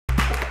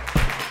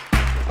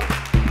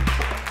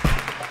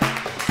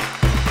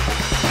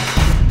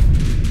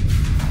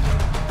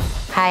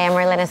Hi, I'm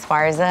Marlen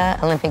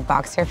Esparza, Olympic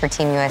boxer for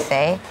Team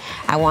USA.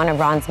 I won a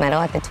bronze medal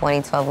at the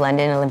 2012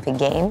 London Olympic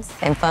Games.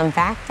 And fun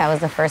fact, I was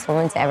the first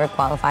woman to ever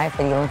qualify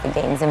for the Olympic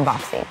Games in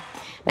boxing.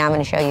 Now I'm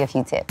gonna show you a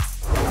few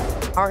tips.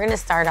 We're gonna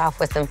start off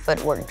with some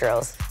footwork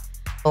drills.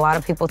 A lot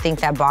of people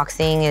think that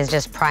boxing is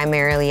just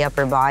primarily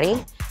upper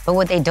body, but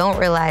what they don't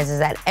realize is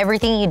that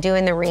everything you do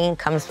in the ring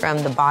comes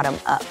from the bottom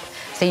up.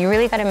 So you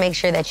really gotta make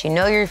sure that you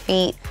know your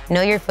feet,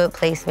 know your foot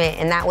placement,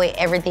 and that way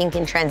everything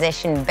can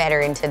transition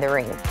better into the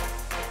ring.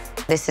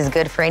 This is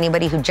good for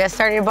anybody who just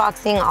started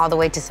boxing all the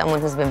way to someone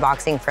who's been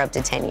boxing for up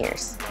to 10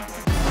 years.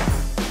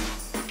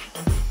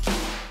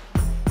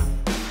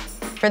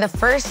 For the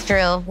first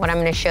drill, what I'm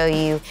gonna show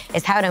you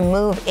is how to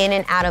move in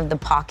and out of the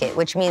pocket,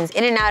 which means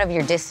in and out of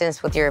your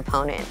distance with your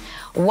opponent,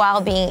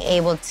 while being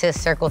able to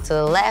circle to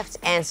the left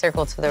and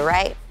circle to the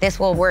right. This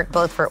will work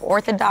both for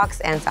orthodox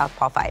and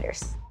southpaw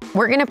fighters.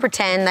 We're gonna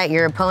pretend that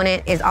your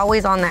opponent is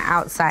always on the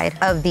outside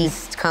of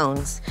these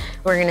cones.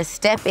 We're gonna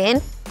step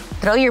in,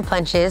 throw your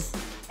punches,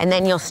 and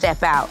then you'll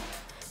step out.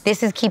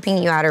 This is keeping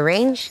you out of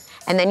range,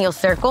 and then you'll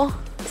circle,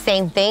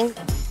 same thing.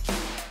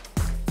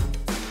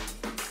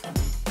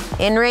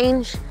 In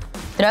range,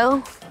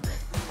 throw,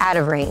 out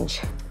of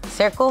range.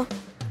 Circle,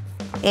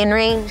 in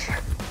range,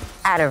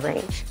 out of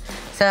range.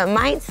 So it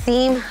might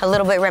seem a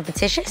little bit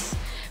repetitious,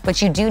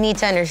 but you do need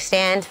to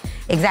understand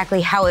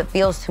exactly how it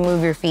feels to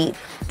move your feet.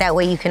 That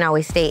way you can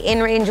always stay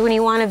in range when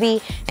you want to be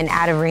and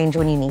out of range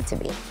when you need to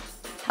be.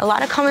 A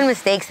lot of common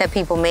mistakes that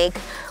people make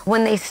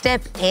when they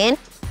step in,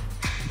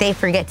 they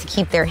forget to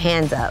keep their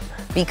hands up.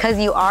 Because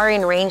you are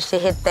in range to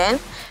hit them,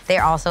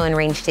 they're also in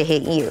range to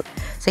hit you.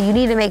 So you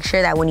need to make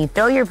sure that when you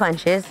throw your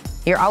punches,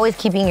 you're always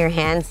keeping your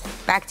hands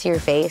back to your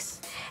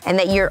face and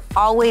that you're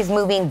always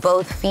moving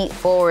both feet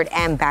forward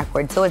and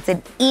backward. So it's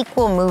an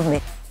equal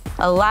movement.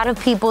 A lot of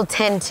people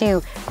tend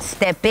to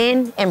step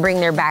in and bring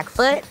their back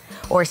foot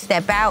or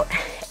step out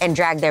and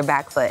drag their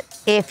back foot.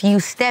 If you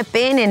step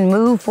in and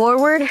move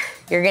forward,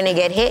 you're gonna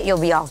get hit, you'll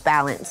be off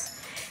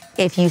balance.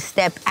 If you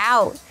step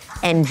out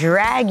and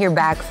drag your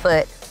back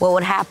foot, what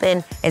would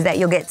happen is that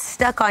you'll get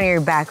stuck on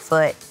your back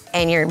foot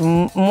and you're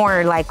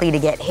more likely to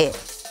get hit.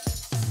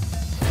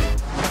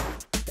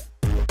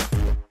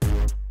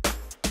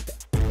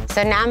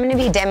 So now I'm gonna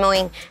be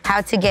demoing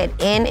how to get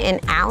in and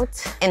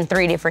out in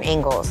 3 different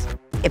angles.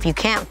 If you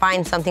can't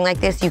find something like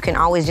this, you can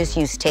always just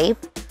use tape.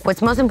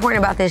 What's most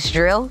important about this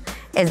drill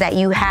is that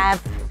you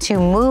have to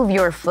move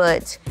your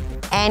foot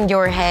and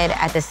your head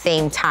at the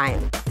same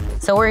time.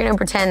 So we're gonna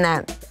pretend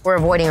that we're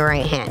avoiding a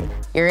right hand.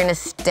 You're gonna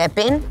step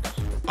in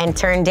and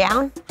turn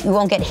down. You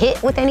won't get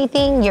hit with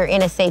anything. You're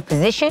in a safe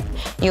position.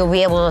 You'll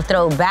be able to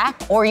throw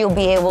back, or you'll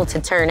be able to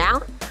turn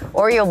out,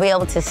 or you'll be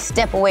able to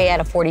step away at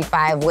a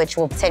 45, which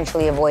will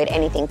potentially avoid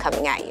anything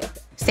coming at you.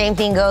 Same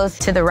thing goes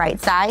to the right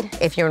side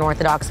if you're an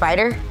orthodox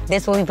fighter.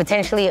 This will be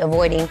potentially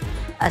avoiding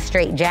a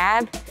straight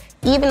jab,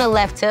 even a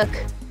left hook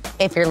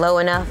if you're low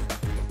enough,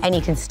 and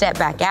you can step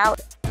back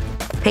out.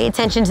 Pay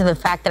attention to the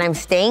fact that I'm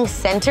staying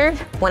centered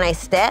when I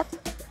step.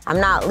 I'm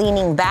not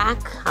leaning back,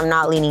 I'm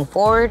not leaning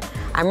forward.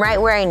 I'm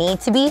right where I need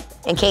to be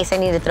in case I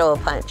need to throw a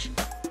punch.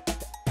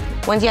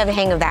 Once you have the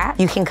hang of that,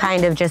 you can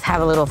kind of just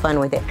have a little fun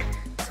with it.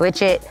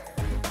 Switch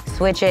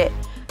it,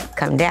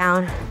 come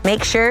down.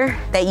 Make sure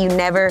that you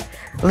never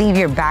leave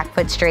your back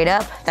foot straight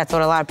up. That's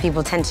what a lot of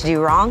people tend to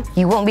do wrong.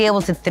 You won't be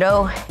able to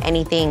throw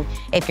anything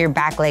if your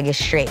back leg is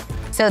straight.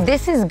 So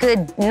this is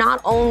good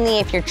not only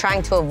if you're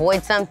trying to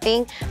avoid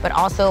something, but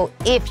also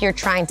if you're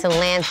trying to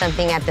land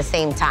something at the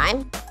same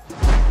time.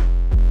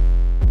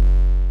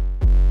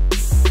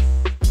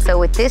 So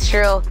with this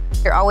drill,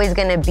 you're always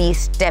gonna be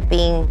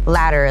stepping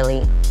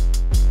laterally.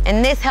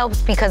 And this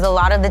helps because a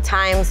lot of the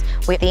times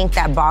we think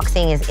that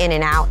boxing is in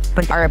and out,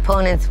 but our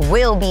opponents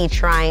will be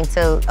trying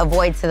to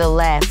avoid to the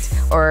left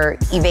or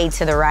evade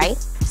to the right.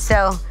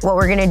 So what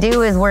we're gonna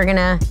do is we're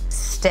gonna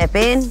step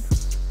in,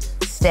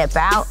 step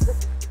out,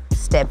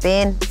 step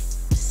in,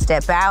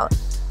 step out,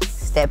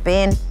 step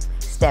in,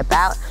 step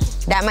out.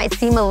 That might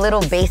seem a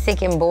little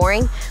basic and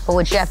boring, but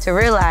what you have to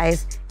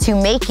realize, to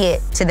make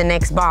it to the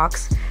next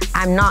box,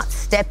 I'm not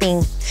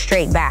stepping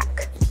straight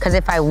back. Because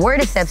if I were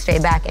to step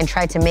straight back and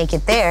try to make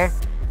it there,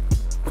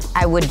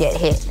 I would get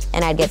hit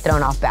and I'd get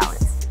thrown off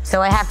balance.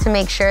 So I have to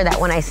make sure that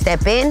when I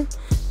step in,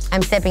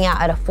 I'm stepping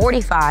out at a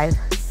 45,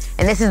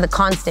 and this is the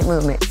constant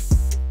movement.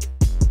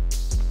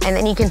 And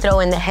then you can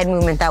throw in the head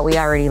movement that we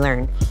already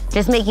learned.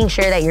 Just making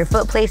sure that your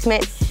foot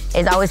placement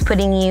is always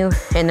putting you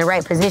in the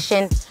right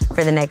position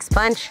for the next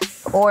punch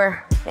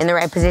or in the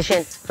right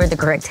position for the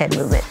correct head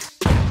movement.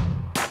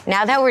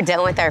 Now that we're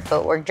done with our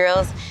footwork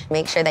drills,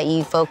 make sure that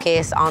you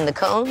focus on the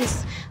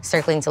cones,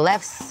 circling to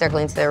left,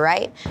 circling to the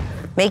right.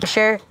 Make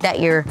sure that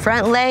your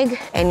front leg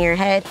and your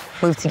head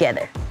move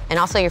together. And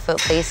also your foot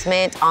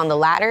placement on the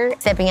ladder,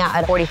 stepping out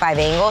at 45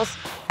 angles.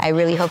 I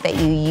really hope that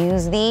you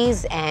use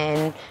these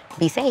and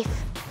be safe.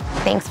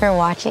 Thanks for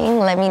watching.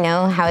 Let me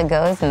know how it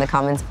goes in the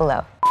comments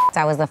below.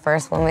 I was the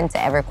first woman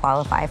to ever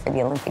qualify for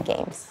the Olympic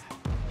Games.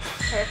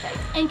 Perfect.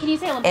 And can you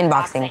say Olympic in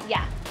boxing?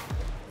 Yeah.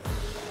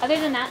 Other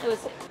than that, it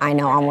was... I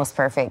know, perfect. Almost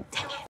perfect.